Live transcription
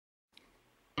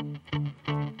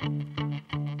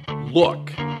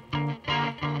Look,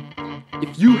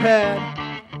 if you had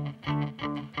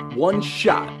one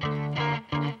shot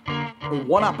or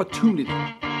one opportunity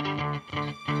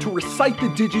to recite the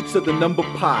digits of the number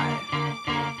pi,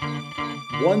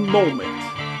 one moment,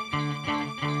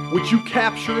 would you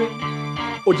capture it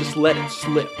or just let it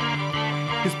slip?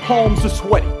 His palms are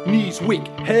sweaty, knees weak,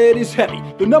 head is heavy.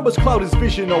 The numbers cloud his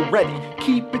vision already.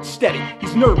 Keep it steady.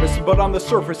 He's nervous, but on the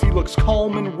surface he looks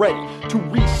calm and ready to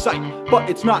recite. But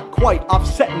it's not quite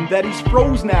offsetting that he's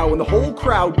froze now, and the whole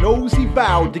crowd knows he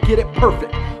vowed to get it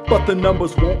perfect. But the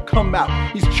numbers won't come out.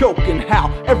 He's choking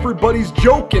how? Everybody's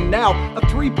joking now. A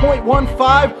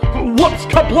 3.15? Whoops,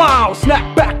 kablow!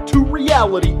 Snap back to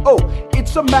reality. Oh,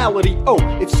 it's a malady. Oh,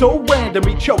 it's so random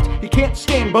he choked. He can't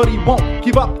stand, but he won't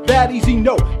give up that easy.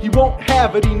 No, he won't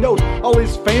have it. He knows all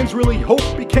his fans really hope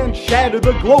he can shatter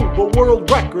the global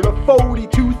world record of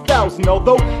 42,000.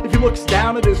 Although if he looks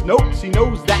down at his notes, he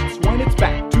knows that's when it's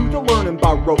back to the learning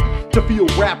by rote. To feel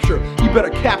rapture, you better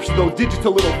capture those digits a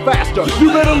little faster.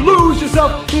 You better lose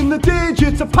yourself in the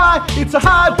digits of pi. It's a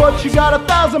high, but you got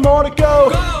 1,000 more to go.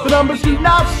 The numbers do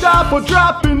not stop or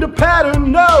drop into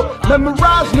pattern, no.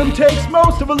 Memorizing them takes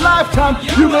most of a lifetime.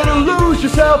 You better lose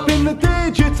yourself in the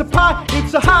digits of pi.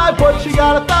 It's a high, but you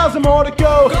got 1,000 more to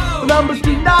go. The numbers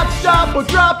do not stop or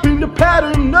drop into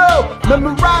pattern, no.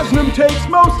 Memorizing them takes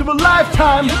most of a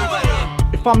lifetime.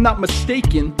 If I'm not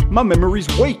mistaken, my memory's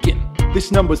waking.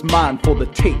 This number's mine for the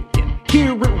taking.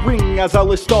 Hear it ring as I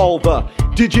list all the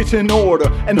digits in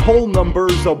order, and whole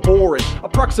numbers are boring.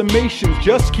 Approximations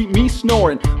just keep me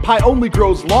snoring. Pi only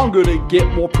grows longer to get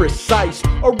more precise.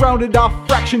 A rounded off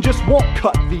fraction just won't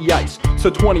cut the ice.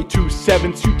 So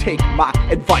 22/7, you take my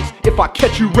advice. If I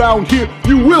catch you round here,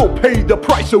 you will pay the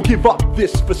price. So give up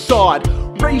this facade.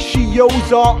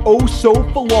 Ratios are oh so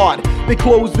flawed. They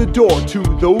close the door to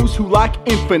those who like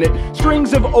infinite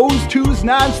strings of O's, 2's,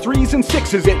 9's, 3's, and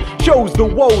 6's. It shows the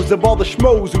woes of all the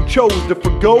schmoes who chose to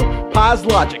forgo Pi's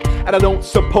logic. And I don't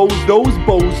suppose those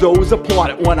bozos applaud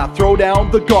it when I throw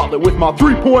down the gauntlet with my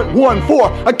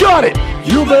 3.14. I got it!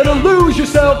 You better lose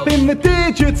yourself in the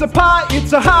digits of pi.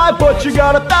 It's a high, but you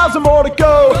got 1,000 more to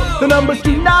go. The numbers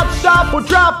do not stop or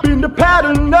drop into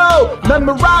pattern, no.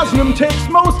 Memorizing them takes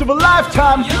most of a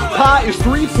lifetime. Pi is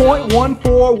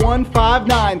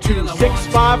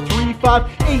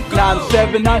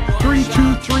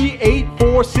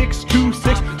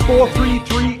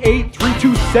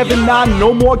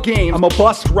No more games. I'ma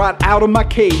bust right out of my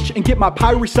cage and get my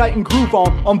pi reciting groove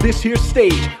on this here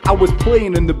stage. I was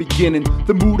playing in the beginning,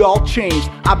 the mood all changed.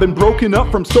 I've been broken up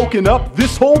from soaking up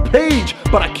this whole page,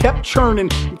 but I kept churning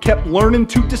and kept learning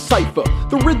to decipher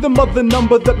the rhythm of the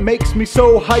number that makes me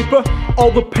so hyper.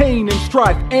 All the pain and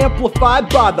strife amplified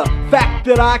by the fact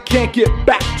that I can't get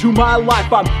back to my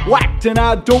life. I'm whacked and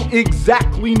I don't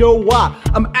exactly know why.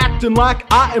 I'm acting like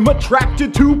I am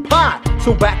attracted to pi.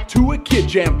 So back to a kid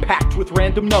jam-packed with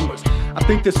random numbers. I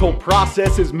think this whole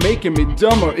process is making me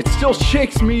dumber. It still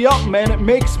shakes me up, man, it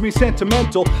makes me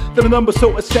sentimental that a number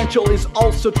so essential is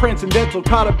also transcendental.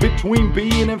 Caught up between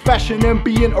being in fashion and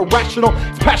being irrational.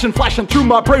 It's passion flashing through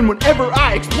my brain whenever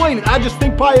I explain it. I just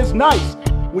think pi is nice.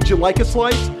 Would you like a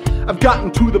slice? I've gotten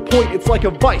to the point, it's like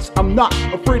a vice. I'm not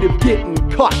afraid of getting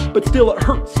caught, but still it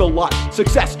hurts a lot.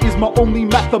 Success is my only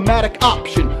mathematic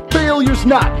option. Failure's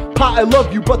not. Pi, I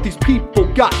love you, but these people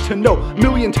got to know. A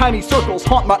million tiny circles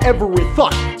haunt my every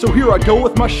thought. So here I go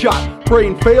with my shot.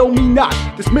 Brain, fail me not.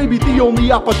 This may be the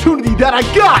only opportunity that I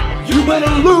got. You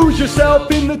better lose yourself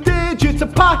in the digits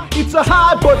of pi. It's a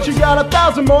high, but you got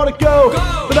 1,000 more to go.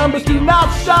 The numbers do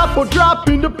not stop or drop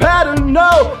into pattern,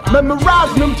 no.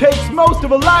 Memorizing them takes most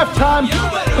of a lifetime.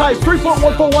 Pi is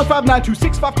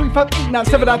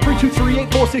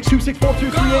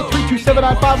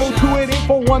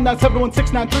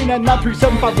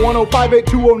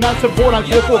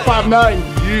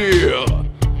Yeah.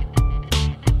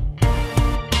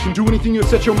 You can do anything you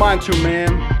set your mind to,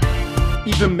 man.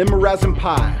 Even memorizing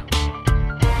pi.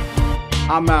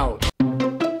 I'm out.